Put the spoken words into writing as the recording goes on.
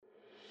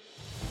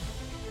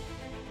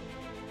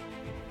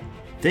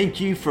Thank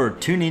you for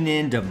tuning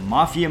in to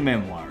Mafia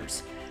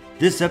Memoirs.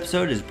 This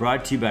episode is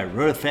brought to you by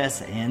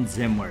RotaFest and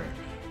Zenware.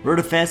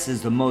 RotaFest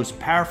is the most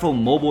powerful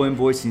mobile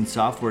invoicing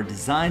software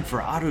designed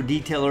for auto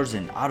detailers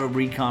and auto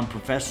recon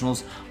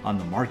professionals on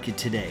the market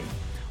today.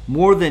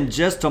 More than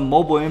just a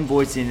mobile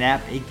invoicing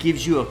app, it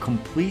gives you a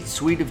complete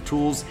suite of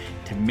tools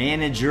to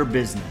manage your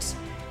business.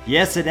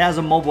 Yes, it has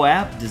a mobile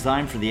app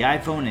designed for the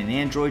iPhone and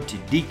Android to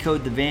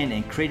decode the VIN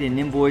and create an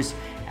invoice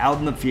out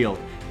in the field,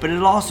 but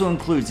it also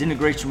includes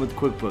integration with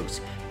QuickBooks,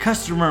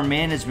 customer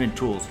management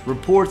tools,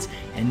 reports,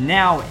 and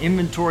now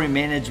inventory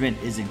management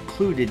is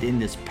included in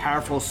this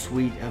powerful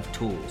suite of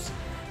tools.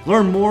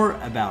 Learn more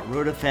about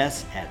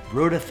RotaFest at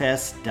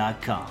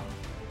rotafest.com.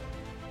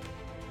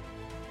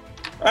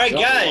 All right,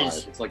 double guys.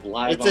 Live. It's like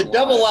live. It's a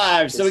double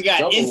live. So we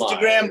got It's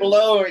Instagram live.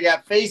 below, we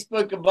got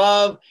Facebook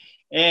above.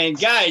 And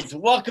guys,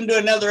 welcome to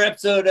another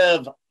episode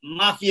of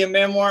Mafia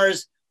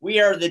Memoirs. We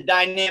are the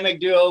dynamic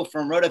duo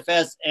from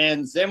RotaFest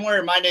and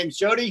Zenware. My name's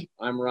Jody.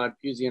 I'm Rod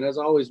Pusey, and as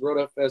always,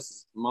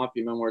 RotaFest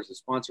Mafia Memoirs is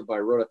sponsored by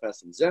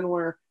RotaFest and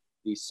Zenware,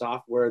 the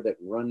software that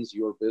runs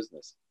your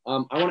business.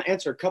 I want to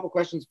answer a couple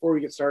questions before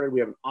we get started. We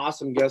have an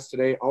awesome guest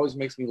today. Always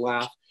makes me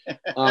laugh.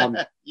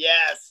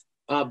 Yes.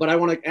 But I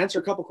want to answer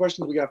a couple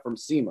questions we got from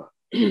SEMA.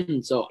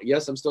 So,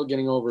 yes, I'm still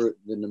getting over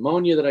the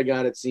pneumonia that I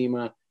got at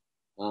SEMA.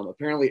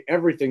 Apparently,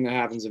 everything that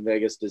happens in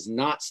Vegas does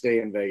not stay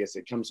in Vegas.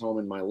 It comes home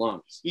in my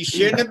lungs. You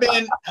shouldn't have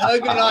been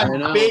hugging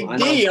on I Big know.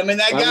 D. I mean,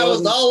 that guy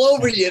was all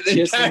over you the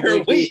kissing entire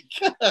Big D. week.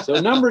 So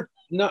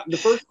the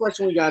first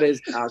question we got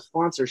is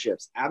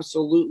sponsorships.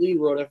 Absolutely,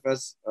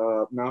 RotaFest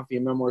Mafia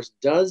Memoirs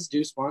does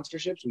do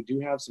sponsorships. We do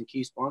have some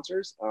key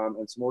sponsors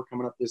and some more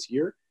coming up this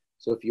year.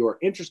 So if you are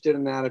interested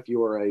in that, if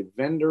you are a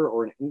vendor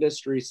or an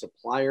industry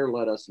supplier,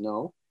 let us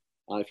know.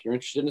 If you're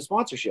interested in a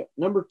sponsorship.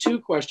 Number two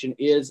question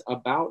is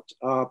about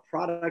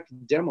product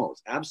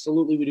demos.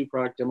 Absolutely, we do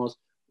product demos.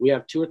 We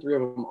have 2 or 3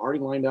 of them already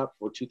lined up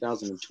for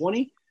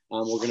 2020.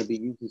 We're going to be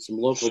using some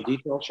local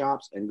detail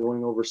shops and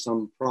going over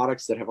some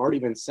products that have already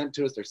been sent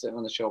to us. They're sitting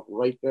on the shelf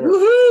right there.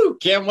 Woohoo!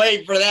 Can't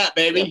wait for that,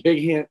 baby. Yeah,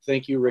 big hint.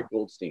 Thank you, Rick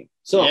Goldstein.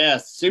 So,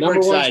 yes, super number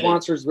excited. one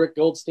sponsor is Rick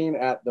Goldstein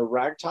at the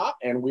Ragtop,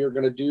 and we are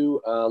going to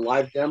do a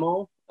live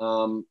demo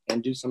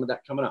and do some of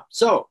that coming up.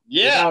 So,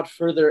 without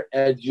further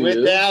ado,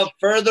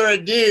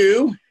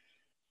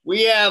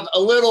 we have a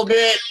little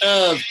bit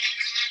of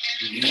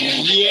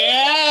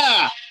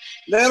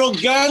little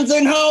guns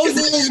and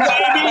hoses,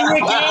 baby.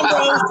 Rick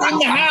Ambrose in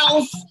the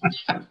house.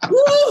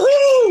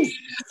 Woohoo!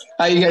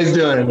 How you guys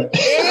doing?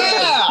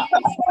 Yeah,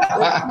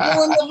 we're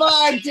doing the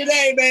vibe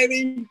today,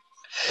 baby.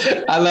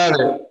 I love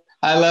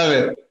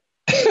it.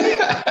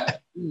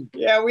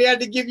 Yeah, we had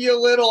to give you a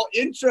little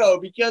intro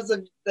because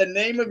of the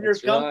name of your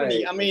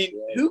company. Right. I mean,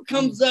 who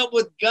comes up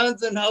with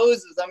guns and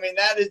hoses? I mean,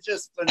 that is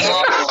just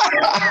phenomenal.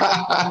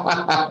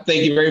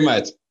 Thank you very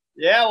much.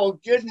 Yeah, well,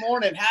 good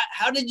morning.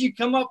 How did you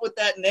come up with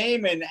that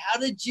name, and how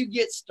did you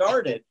get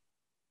started?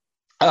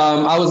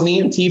 I was an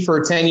EMT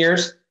for 10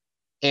 years,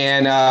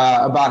 and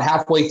about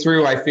halfway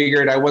through, I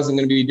figured I wasn't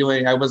going to be an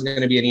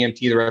EMT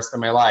the rest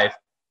of my life.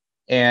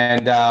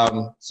 And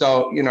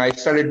so, I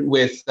started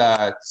with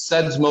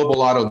Suds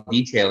Mobile Auto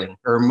Detailing,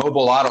 or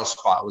Mobile Auto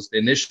Spot was the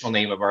initial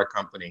name of our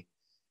company.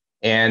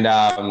 And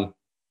I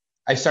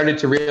started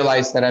to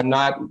realize that I'm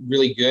not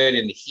really good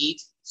in the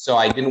heat, so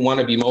I didn't want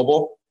to be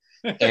mobile.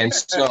 And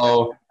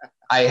so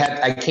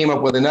I came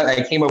up with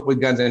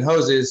Guns and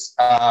Hoses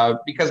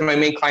because my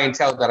main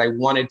clientele that I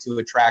wanted to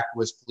attract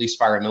was police,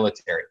 fire, and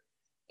military.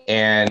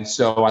 And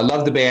so I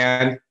love the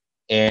band,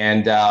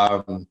 and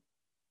I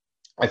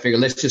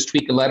figured let's just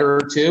tweak a letter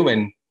or two,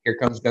 and here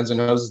comes Guns and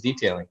Hoses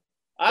Detailing.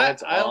 I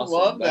awesome.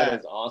 love that.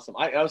 That is awesome.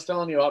 I was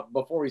telling you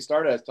before we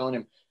started, I was telling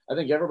him, I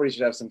think everybody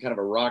should have some kind of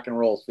a rock and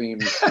roll theme.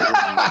 Shop,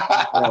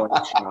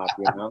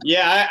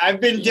 Yeah, I've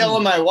been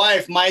telling my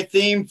wife my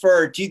theme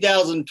for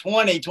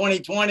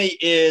 2020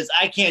 is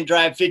I can't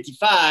drive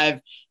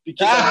 55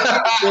 because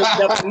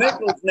I'm up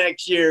Nichols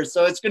next year.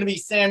 So it's going to be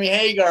Sammy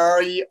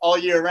Hagar all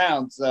year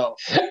round. So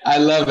I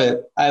love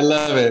it.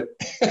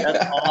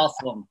 That's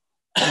awesome.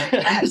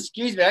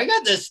 Excuse me, I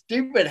got this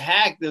stupid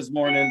hack this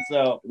morning.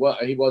 So well,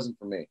 he wasn't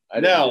for me.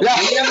 We haven't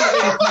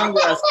been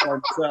Congress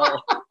for so.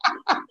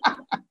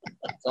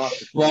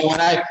 Well,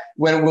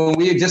 when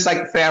we just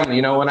like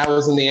family, when I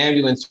was in the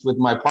ambulance with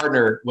my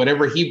partner,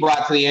 whatever he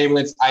brought to the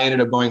ambulance, I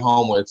ended up going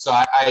home with. So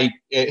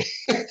if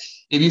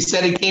you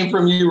said it came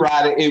from you,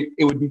 Rod, it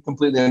would be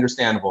completely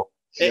understandable.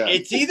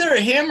 It's either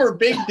him or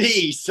Big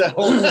D. So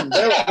there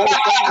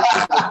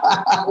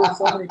were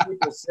so many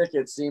people sick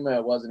at SEMA,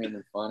 it wasn't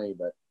even funny.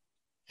 But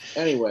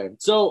anyway,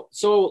 so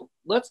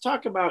let's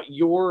talk about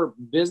your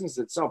business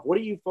itself. What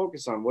do you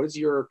focus on? What is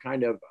your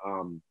kind of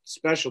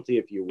specialty,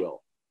 if you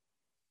will?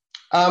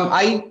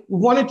 I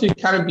wanted to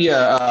kind of be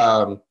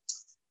a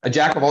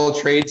jack of all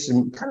trades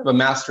and kind of a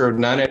master of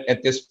none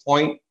at this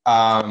point.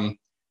 To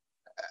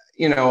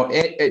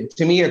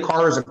me, a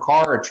car is a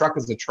car, a truck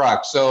is a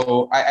truck.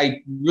 So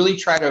I really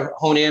try to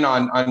hone in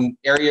on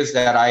areas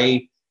that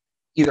I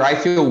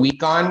feel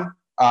weak on.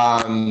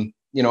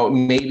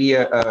 Maybe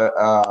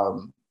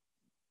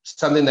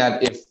something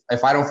that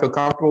if I don't feel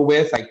comfortable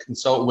with, I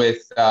consult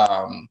with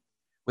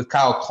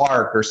Kyle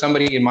Clark or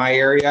somebody in my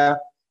area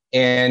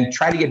and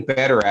try to get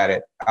better at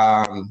it.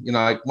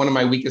 Like one of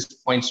my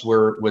weakest points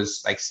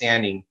was like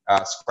sanding,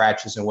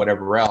 scratches and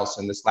whatever else.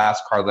 And this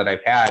last car that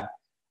I've had,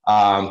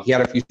 he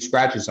had a few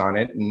scratches on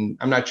it, and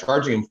I'm not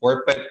charging him for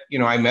it, but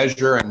I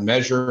measure and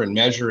measure and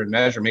measure and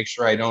measure, make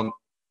sure I don't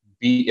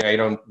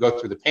go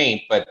through the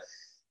paint. But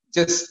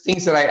just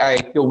things that I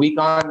feel weak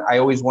on, I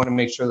always want to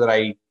make sure that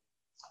I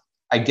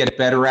get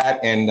better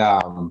at,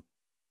 and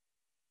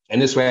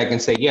this way I can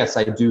say, yes,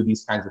 I do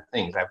these kinds of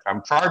things. If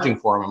I'm charging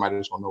for them, I might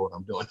as well know what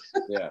I'm doing.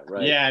 Yeah,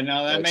 right. Yeah,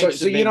 no, that makes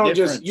so you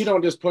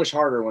don't just push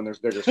harder when there's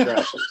bigger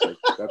scratches. Like,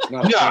 that's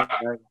not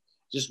no.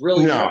 Just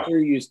really make sure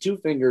you use 2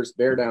 fingers,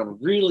 bear down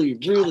really,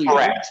 really.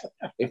 Correct.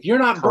 If you're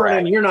not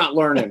burning, you're not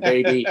learning,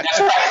 baby.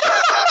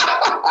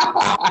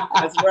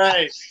 That's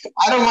right.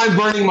 I don't mind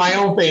burning my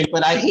own paint,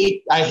 but I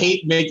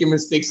hate making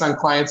mistakes on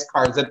clients'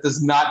 cars. That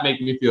does not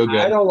make me feel good.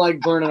 I don't like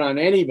burning on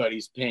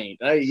anybody's paint.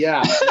 We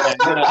actually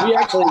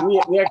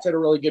had a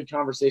really good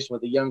conversation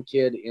with a young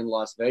kid in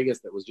Las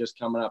Vegas that was just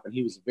coming up, and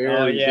he was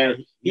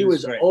he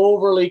was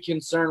overly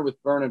concerned with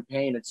burning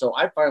paint. And so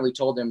I finally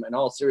told him, in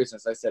all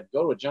seriousness, I said,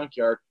 go to a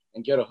junkyard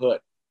and get a hood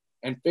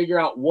and figure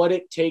out what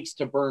it takes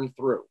to burn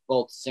through,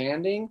 both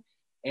sanding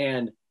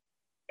and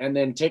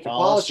then take a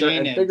polisher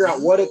and figure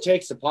out what it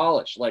takes to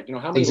polish. Like,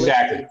 how many licks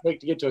does it take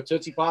to get to a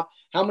Tootsie Pop?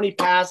 How many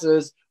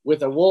passes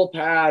with a wool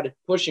pad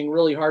pushing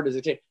really hard does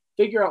it take?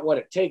 Figure out what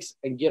it takes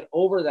and get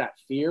over that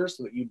fear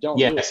so that you don't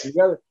do it.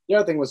 The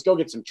other thing was go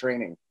get some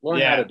training.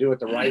 Learn how to do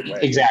it the right way.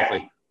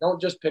 Exactly. Don't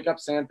just pick up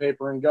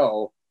sandpaper and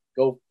go.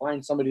 Go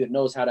find somebody that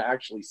knows how to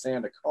actually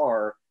sand a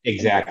car.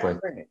 Exactly.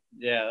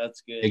 Yeah,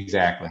 that's good.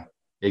 Exactly.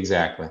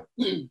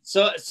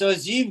 So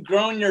as you've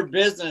grown your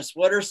business,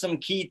 what are some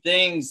key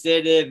things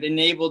that have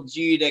enabled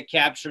you to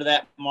capture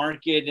that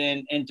market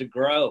and to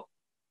grow?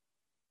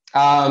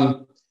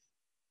 Well,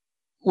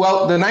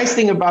 the nice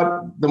thing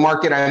about the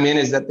market I'm in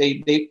is that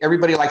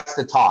everybody likes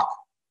to talk.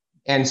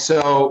 And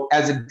so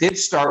as it did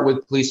start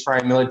with police, fire,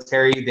 and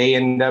military, they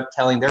end up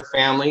telling their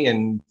family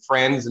and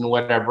friends and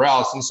whatever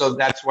else. And so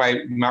that's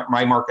why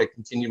my market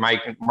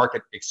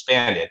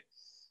expanded.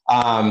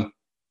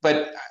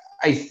 But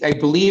I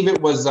believe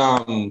it was,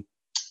 I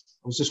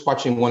was just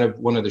watching one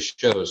of the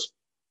shows.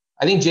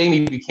 I think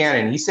Jamie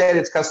Buchanan, he said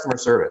it's customer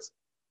service.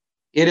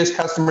 It is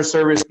customer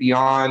service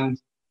beyond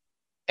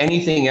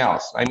anything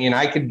else. I mean,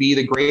 I could be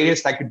the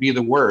greatest, I could be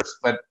the worst,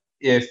 but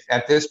if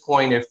at this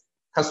point, if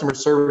customer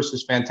service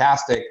is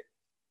fantastic,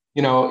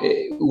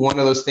 one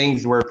of those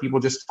things where people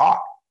just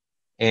talk.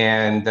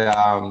 And,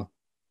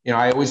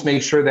 I always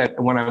make sure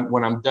that when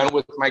I'm done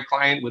with my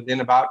client, within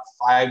about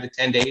 5 to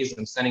 10 days,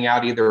 I'm sending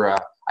out either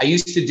I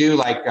used to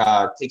do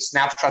take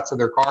snapshots of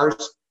their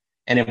cars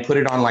and then put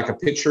it on like a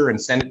picture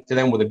and send it to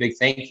them with a big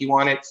thank you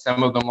on it.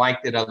 Some of them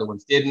liked it, other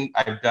ones didn't.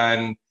 I've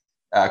done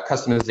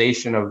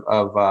customization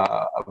of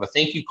a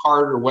thank you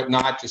card or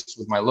whatnot, just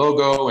with my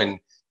logo. And,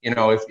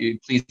 if you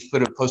please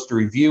post a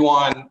review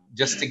on,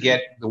 just to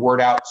get the word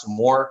out some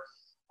more.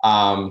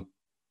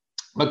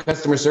 But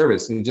customer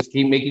service, and just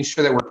keep making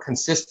sure that we're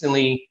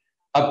consistently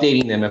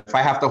updating them. If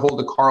I have to hold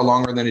the car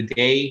longer than a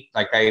day,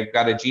 like I've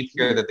got a Jeep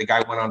here that the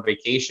guy went on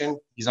vacation.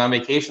 He's on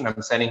vacation.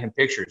 I'm sending him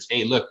pictures.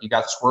 Hey, look, you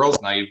got swirls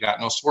now. You've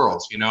got no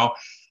swirls.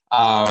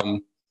 I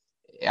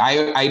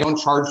don't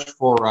charge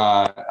for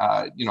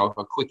a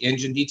quick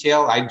engine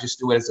detail. I just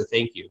do it as a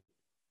thank you.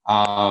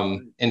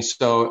 And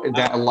so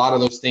that a lot of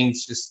those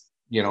things just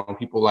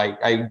people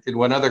I did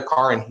one other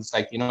car, and he's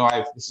like,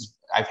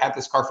 I've had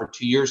this car for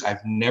 2 years.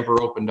 I've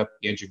never opened up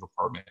the engine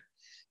compartment.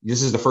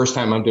 This is the first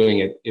time I'm doing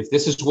it. If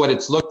this is what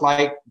it's looked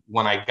like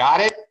when I got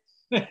it,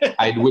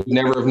 I would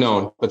never have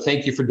known. But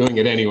thank you for doing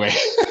it anyway.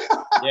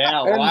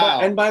 Yeah,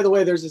 wow. And by the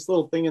way, there's this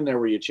little thing in there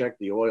where you check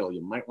the oil.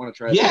 You might want to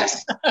try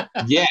that.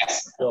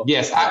 Yes.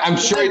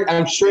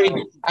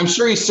 I'm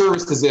sure he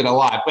services it a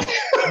lot.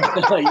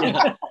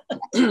 Yeah.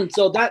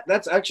 So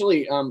that's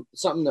actually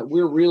something that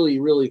we really,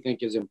 really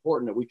think is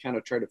important that we kind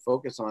of try to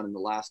focus on in the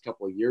last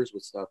couple of years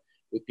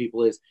with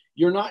people is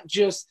you're not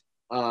just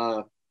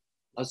a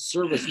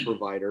service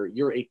provider.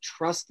 You're a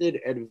trusted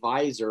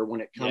advisor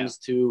when it comes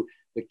to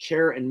the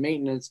care and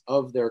maintenance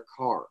of their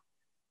car.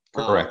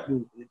 Correct.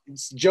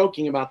 It's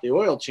joking about the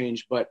oil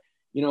change, but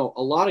a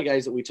lot of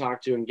guys that we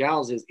talk to and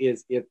gals is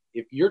if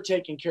you're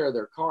taking care of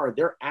their car,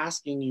 they're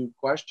asking you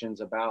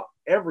questions about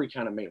every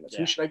kind of maintenance.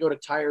 Who should I go to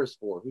tires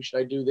for? Who should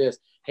I do this?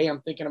 Hey,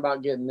 I'm thinking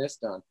about getting this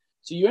done.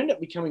 So you end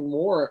up becoming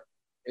more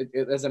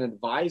as an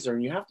advisor,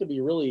 and you have to be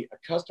really a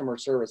customer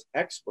service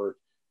expert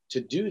to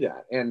do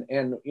that. And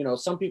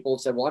some people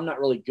have said, well, I'm not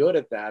really good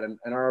at that. And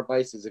our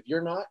advice is if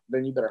you're not,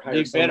 then you better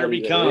hire somebody.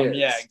 You better become.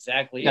 Yeah,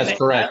 exactly. That's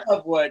correct. I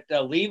love what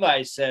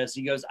Levi says.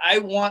 He goes, I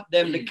want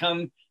them to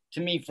come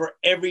to me for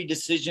every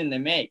decision they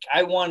make.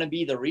 I want to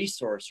be the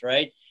resource,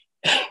 right?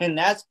 And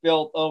that's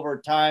built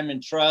over time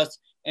and trust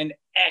and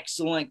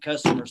excellent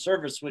customer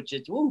service, which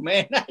is, oh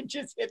man, I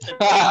just hit the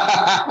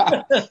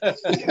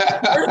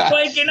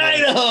earthquake in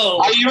Idaho.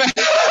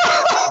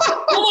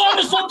 Hold on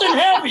to something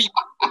heavy.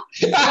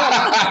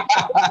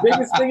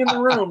 Biggest thing in the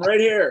room right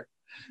here.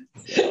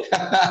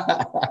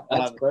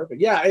 That's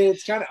perfect. Yeah,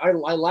 it's kind of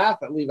I laugh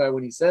at Levi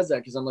when he says that,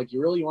 because I'm like,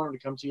 you really want him to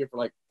come to you for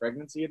like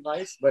pregnancy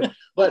advice? But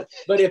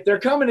if they're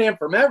coming in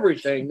from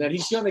everything, then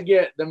he's going to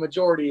get the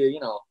majority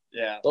of,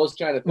 those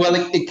kind of things. Well,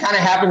 it kind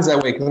of happens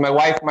that way, because my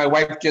wife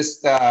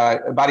just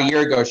about a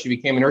year ago, she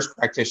became a nurse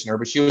practitioner,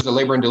 but she was a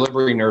labor and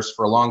delivery nurse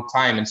for a long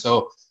time. And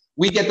so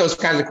we get those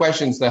kinds of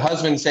questions. The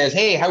husband says,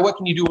 hey, what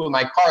can you do with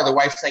my car? The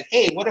wife's like,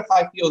 hey, what if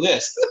I feel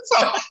this?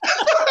 So,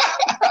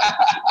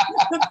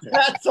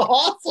 that's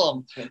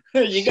awesome.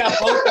 You got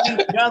both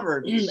things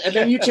covered. And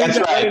then you change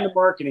that right into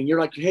marketing. You're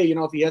like, hey,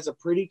 if he has a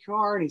pretty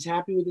car and he's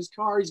happy with his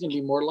car, he's going to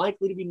be more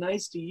likely to be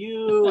nice to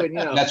you. And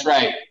That's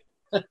right.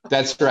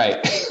 That's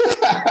right.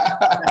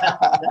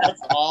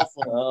 That's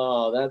awesome.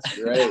 Oh, that's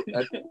great.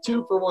 That's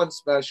 2-for-1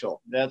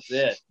 special. That's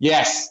it.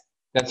 Yes,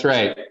 that's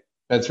right.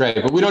 That's right.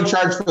 But we don't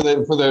charge for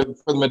the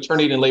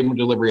maternity and labor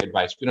delivery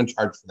advice. We don't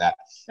charge for that.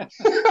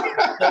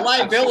 The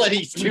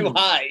liability's too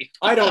high.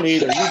 I don't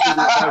either. You can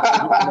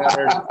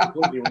that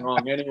completely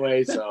wrong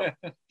anyway. So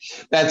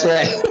that's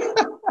right.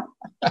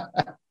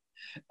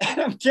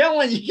 I'm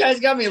telling you, you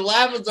guys got me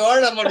laughing so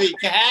hard I'm gonna be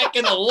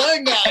hacking a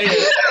lung out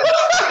here.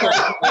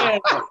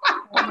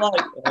 I'm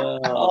like,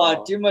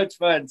 oh, too much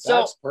fun. So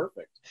that's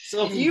perfect.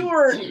 So if you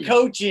were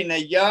coaching a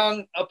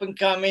young up and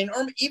coming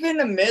or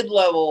even a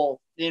mid-level,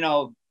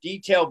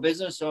 detail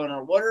business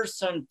owner, what are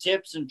some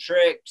tips and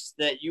tricks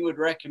that you would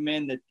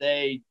recommend that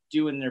they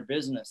do in their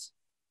business?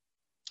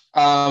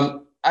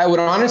 I would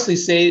honestly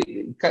say,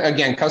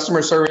 again,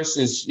 customer service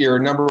is your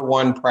number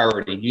one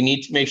priority. You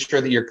need to make sure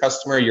that your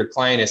customer, your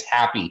client is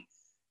happy,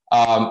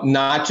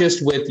 not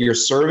just with your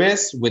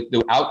service, with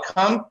the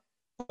outcome,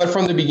 but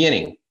from the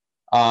beginning.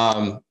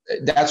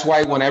 That's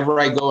why whenever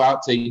I go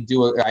out to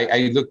do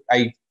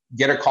I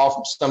get a call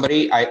from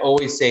somebody, I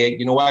always say,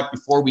 you know what,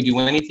 before we do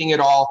anything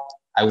at all,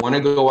 I want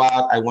to go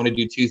out. I want to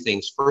do 2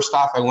 things. First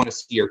off, I want to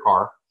see your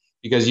car,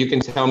 because you can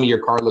tell me your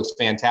car looks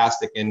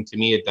fantastic, and to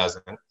me it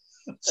doesn't.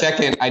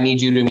 Second, I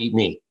need you to meet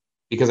me,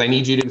 because I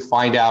need you to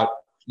find out.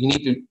 You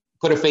need to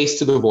put a face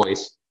to the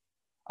voice,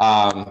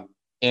 and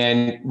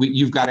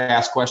you've got to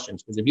ask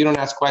questions. Because if you don't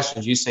ask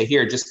questions, you say,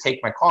 "Here, just take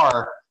my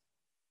car."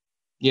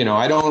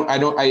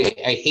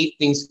 I hate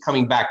things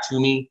coming back to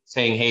me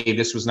saying, "Hey,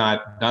 this was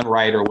not done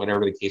right," or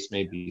whatever the case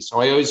may be. So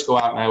I always go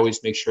out and I always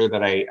make sure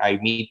that I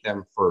meet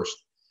them first.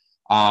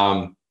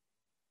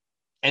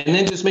 And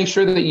then just make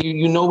sure that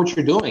you know what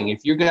you're doing.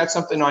 If you got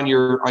something on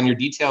your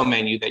detail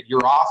menu that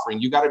you're offering,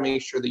 you got to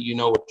make sure that you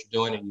know what you're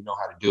doing and you know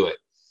how to do it.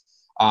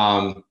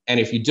 And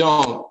if you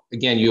don't,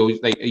 again,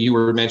 like you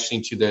were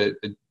mentioning to the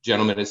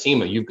gentleman at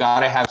SEMA, you've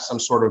got to have some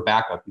sort of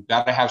backup. You've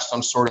got to have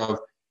some sort of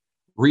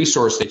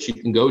resource that you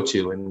can go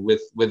to. And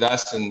with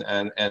us and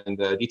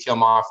the Detail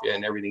Mafia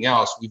and everything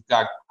else, we've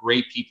got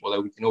great people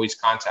that we can always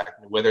contact,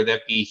 whether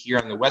that be here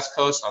on the West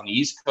Coast, on the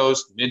East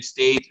Coast,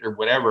 mid-state, or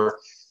whatever.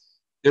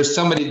 There's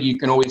somebody that you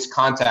can always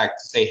contact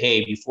to say,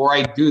 hey, before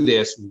I do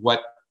this,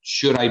 what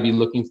should I be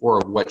looking for,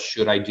 or what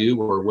should I do,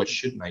 or what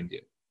shouldn't I do?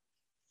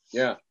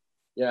 Yeah.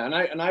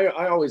 And I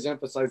always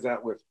emphasize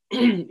that with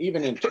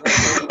even in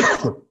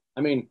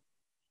I mean,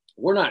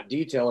 we're not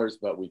detailers,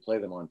 but we play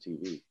them on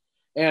TV.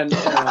 And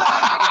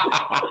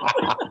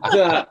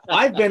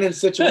I've been in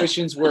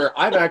situations where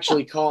I've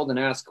actually called and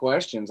asked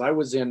questions. I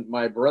was in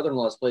my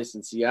brother-in-law's place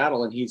in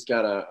Seattle, and he's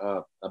got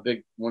a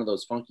big one of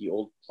those funky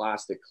old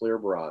plastic clear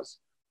bras.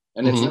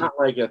 And it's not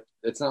like a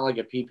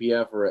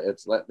PPF or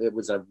it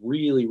was a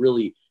really,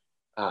 really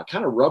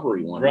kind of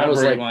rubbery one. I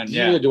was like,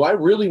 do I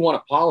really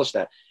want to polish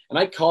that? And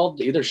I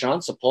called either Sean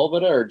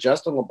Sepulveda or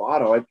Justin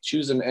Lobato. I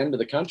choose an end of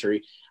the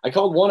country. I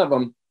called one of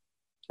them,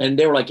 and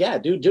they were like, yeah,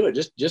 dude, do it.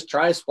 Just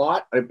try a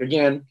spot.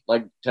 Again,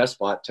 like test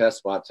spot.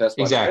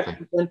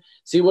 Exactly.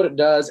 See what it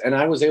does. And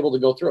I was able to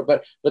go through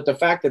it. But the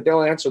fact that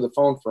they'll answer the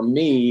phone for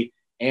me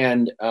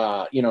and,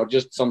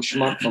 just some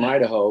schmuck from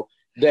Idaho,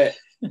 that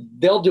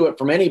they'll do it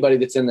from anybody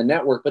that's in the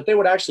network, but they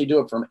would actually do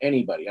it from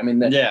anybody. I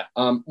mean,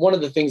 one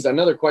of the things,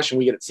 another question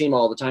we get at SEMA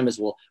all the time is,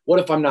 well, what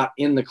if I'm not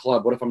in the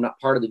club? What if I'm not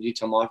part of the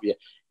Detail Mafia?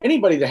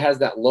 Anybody that has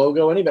that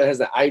logo, anybody that has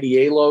the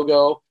IDA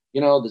logo, the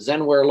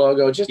Zenware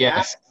logo, just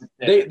ask.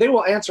 They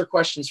will answer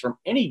questions from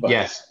anybody.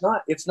 Yes.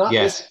 It's not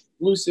this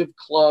exclusive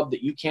club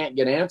that you can't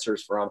get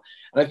answers from.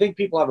 And I think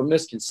people have a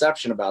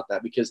misconception about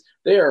that, because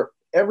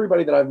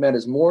everybody that I've met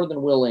is more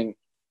than willing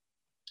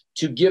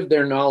to give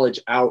their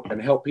knowledge out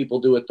and help people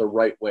do it the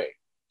right way.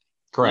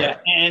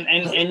 Correct. Yeah,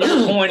 and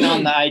your point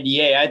on the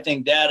IDA, I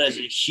think that is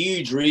a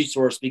huge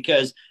resource,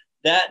 because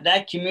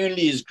that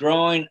community is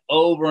growing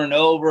over and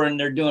over, and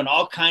they're doing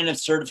all kind of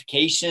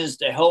certifications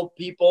to help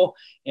people.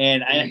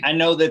 And I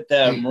know that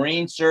the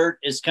Marine Cert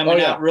is coming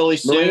out really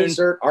soon. Marine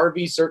Cert,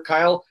 RV Cert.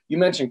 Kyle, you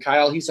mentioned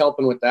Kyle. He's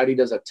helping with that. He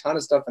does a ton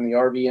of stuff in the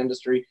RV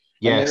industry.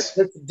 Yes.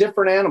 It's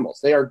different animals.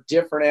 They are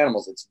different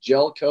animals. It's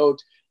gel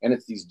coat, and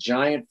it's these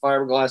giant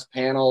fiberglass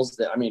panels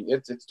that,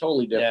 it's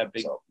totally different.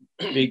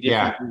 Big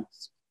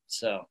difference.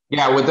 So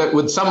yeah,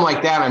 with something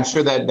like that, I'm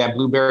sure that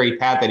blueberry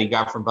pat that he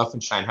got from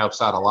Buffenstein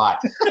helps out a lot.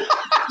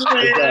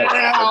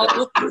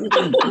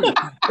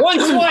 one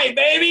swipe,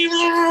 baby.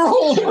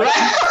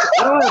 I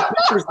don't have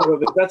pictures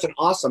of it. That's an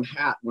awesome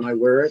hat when I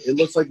wear it. It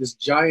looks like this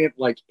giant,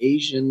 like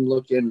Asian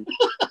looking.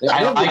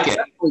 I like it.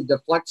 Definitely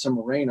deflect some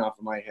rain off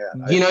of my head.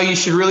 You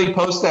should really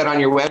post that on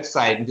your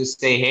website and just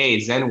say, "Hey,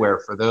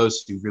 Zenwear," for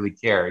those who really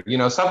care.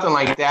 Something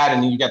like that,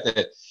 and you got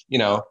the,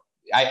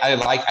 I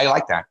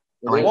like that.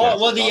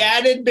 Well, the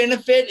added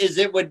benefit is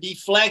it would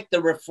deflect the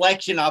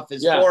reflection off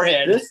his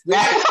forehead.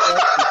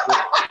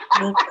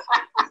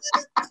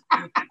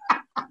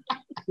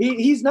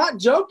 He's not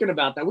joking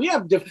about that. We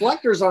have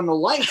deflectors on the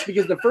lights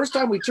because the first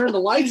time we turned the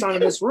lights on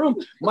in this room,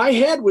 my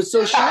head was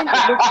so shiny.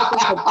 It looked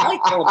like a light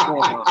bulb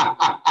going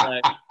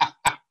on.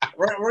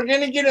 We're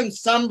going to get him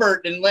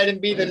sunburnt and let him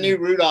be the new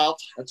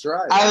Rudolph. That's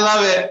right. I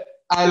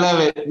love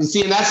it. You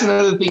see, and that's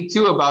another thing,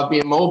 too, about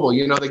being mobile.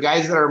 The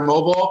guys that are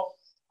mobile,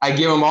 I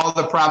give them all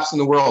the props in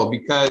the world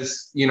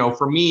because,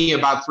 for me,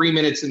 about 3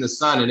 minutes in the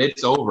sun and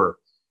it's over.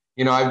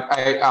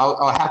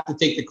 I'll have to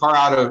take the car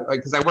out of,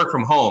 because I work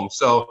from home.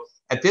 So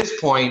at this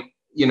point,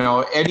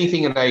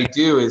 anything that I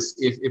do is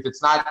if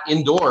it's not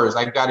indoors,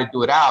 I've got to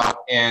do it out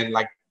and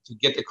like to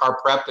get the car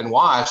prepped and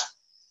washed.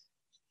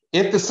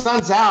 If the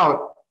sun's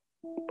out,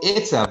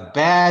 it's a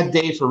bad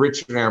day for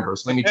Richard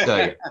Ambrose, let me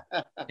tell you.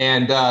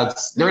 And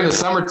during the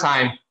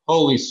summertime,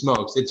 holy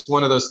smokes, it's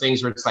one of those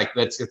things where it's like,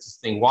 let's get this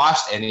thing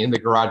washed and in the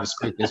garage as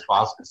quickly as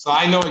possible. So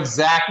I know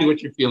exactly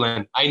what you're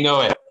feeling. I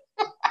know it.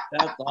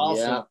 That's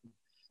awesome. Yeah.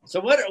 So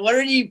what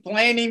are you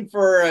planning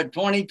for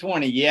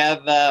 2020? You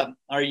have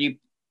are you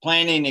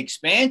planning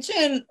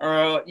expansion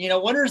or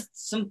what are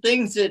some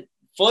things that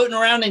floating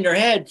around in your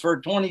head for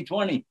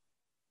 2020?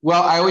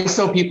 Well, I always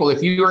tell people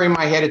if you are in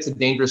my head, it's a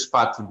dangerous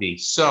spot to be.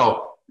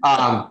 So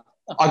I'll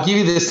give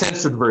you the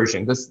censored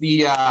version.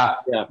 The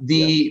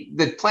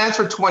plans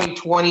for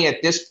 2020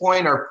 at this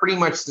point are pretty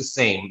much the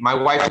same. My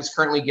wife is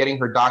currently getting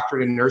her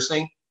doctorate in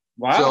nursing.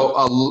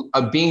 Wow.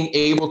 So being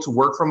able to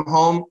work from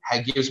home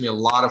gives me a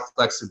lot of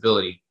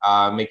flexibility,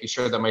 making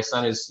sure that my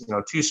son is,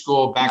 to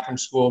school, back from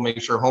school,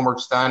 making sure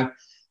homework's done.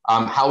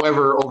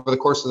 However, over the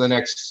course of the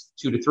next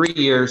 2 to 3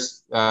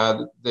 years,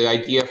 the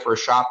idea for a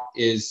shop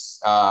is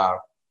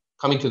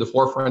coming to the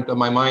forefront of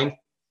my mind.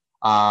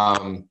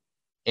 And,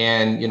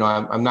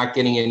 I'm not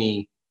getting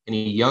any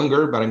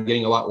younger, but I'm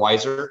getting a lot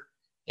wiser.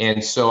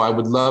 And so I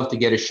would love to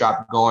get a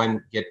shop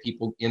going, get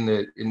people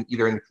either in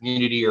the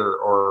community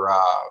or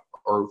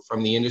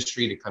from the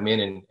industry to come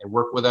in and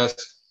work with us.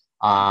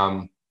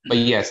 But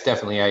yes,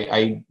 definitely.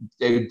 I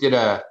did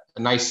a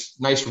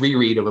nice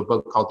reread of a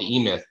book called The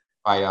E-Myth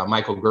by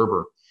Michael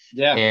Gerber.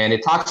 Yeah. And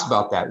it talks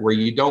about that, where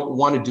you don't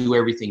want to do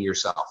everything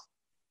yourself.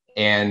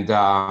 And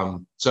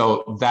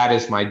so that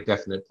is my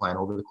definite plan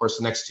over the course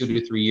of the next 2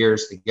 to 3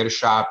 years to get a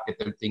shop, get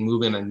the thing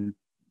moving and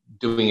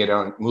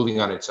moving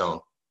on its own.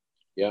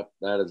 Yep,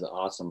 that is an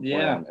awesome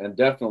plan. And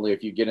definitely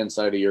if you get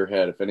inside of your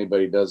head, if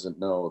anybody doesn't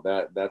know,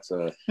 that's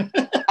a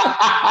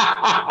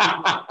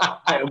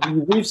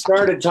we've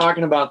started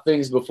talking about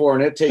things before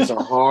and it takes a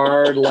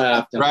hard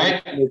left. And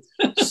right?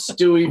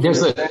 Stewie from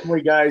the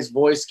Family Guy's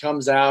voice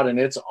comes out and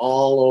it's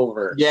all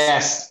over.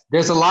 Yes.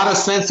 There's a lot of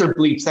censor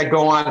bleeps that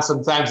go on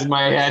sometimes in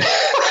my head.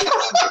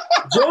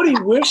 Jody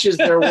wishes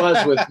there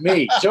was with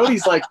me.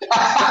 Jody's like,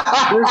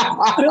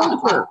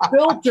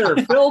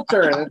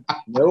 filter. And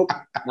nope,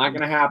 not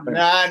going to happen.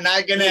 Nah,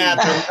 not going to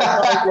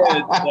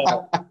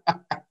happen.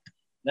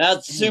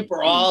 That's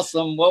super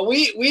awesome. Well,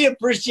 we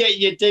appreciate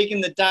you taking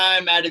the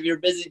time out of your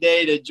busy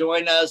day to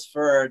join us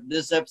for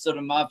this episode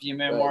of Mafia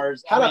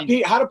Memoirs. How do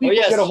people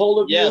get a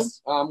hold of you?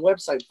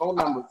 Website, phone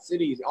number,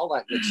 cities, all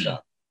that good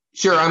stuff.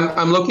 Sure.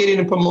 I'm located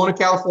in Pomona,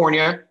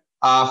 California.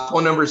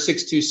 Phone number is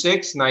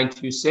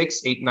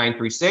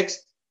 626-926-8936.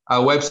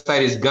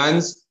 Website is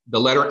guns, the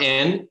letter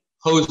N,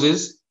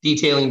 hoses,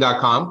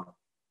 detailing.com.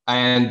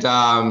 And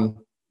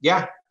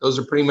those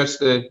are pretty much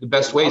the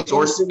best ways.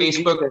 Or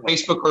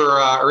Facebook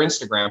or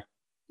Instagram.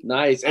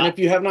 Nice. And if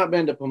you have not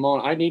been to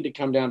Pomona, I need to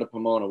come down to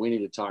Pomona. We need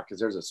to talk because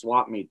there's a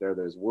swap meet there.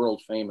 There's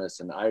world famous.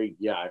 And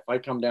if I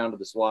come down to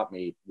the swap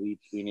meet, we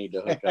need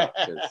to hook up.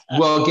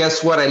 Well,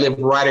 guess what? I live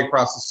right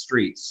across the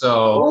street.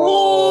 So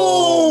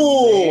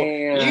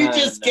you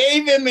just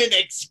gave him an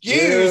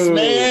excuse,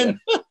 man.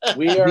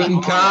 We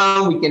can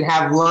come, we can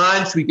have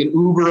lunch, we can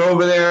Uber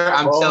over there.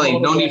 I'm telling you,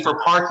 no need for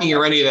parking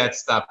or any of that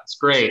stuff. It's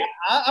great.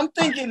 I'm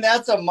thinking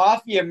that's a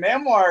Mafia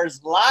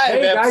Memoirs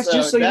live episode. Guys,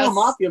 just so you know,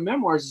 Mafia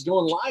Memoirs is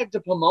going live to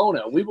Pomona.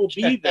 We will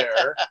be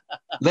there.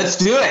 Let's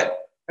do it.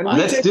 And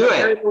let's do it.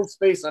 Very little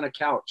space on a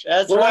couch.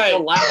 That's right.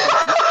 As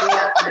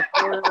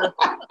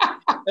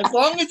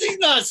long as he's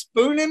not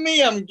spooning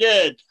me, I'm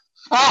good.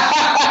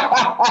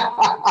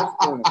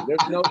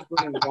 There's no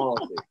spooning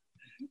policy.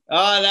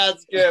 Oh,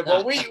 that's good.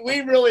 Well,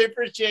 we really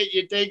appreciate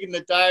you taking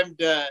the time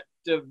to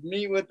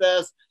meet with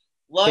us.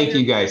 Thank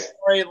you guys.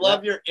 Story,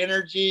 love your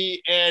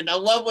energy, and I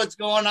love what's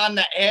going on in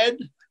the head.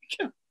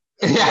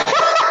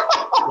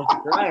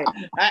 Right.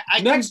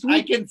 I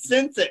can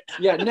sense it.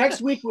 Yeah,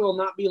 next week we will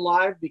not be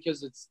live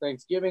because it's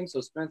Thanksgiving.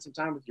 So spend some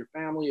time with your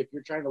family. If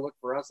you're trying to look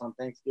for us on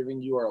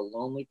Thanksgiving, you are a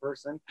lonely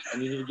person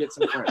and you need to get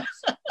some friends.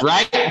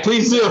 Right?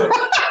 Please do.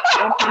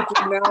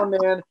 Between now and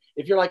then,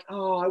 if you're like,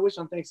 oh, I wish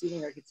on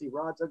Thanksgiving I could see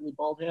Rod's ugly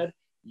bald head,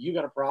 you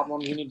got a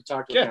problem. You need to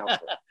talk to a counselor.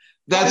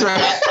 That's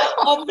right.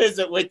 I'll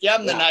visit with you.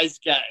 I'm the nice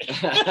guy.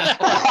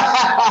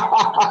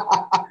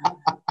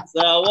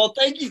 So, well,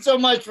 thank you so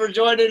much for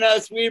joining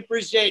us. We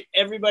appreciate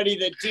everybody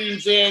that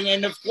tunes in.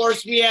 And, of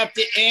course, we have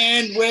to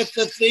end with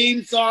the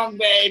theme song,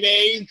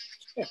 baby.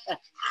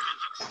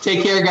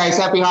 Take care, guys.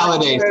 Happy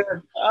holidays.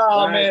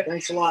 Oh, man.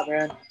 Thanks a lot,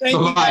 man. Thank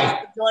you guys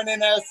for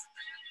joining us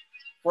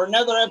for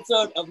another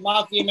episode of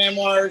Mafia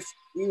Memoirs.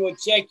 We will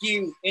check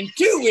you in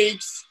 2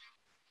 weeks.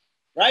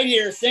 Right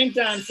here, same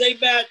time, same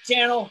bat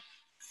channel.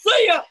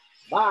 See ya.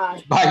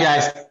 Bye. Bye,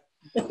 guys.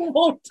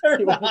 Won't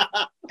turn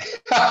off.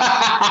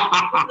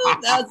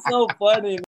 That's so funny.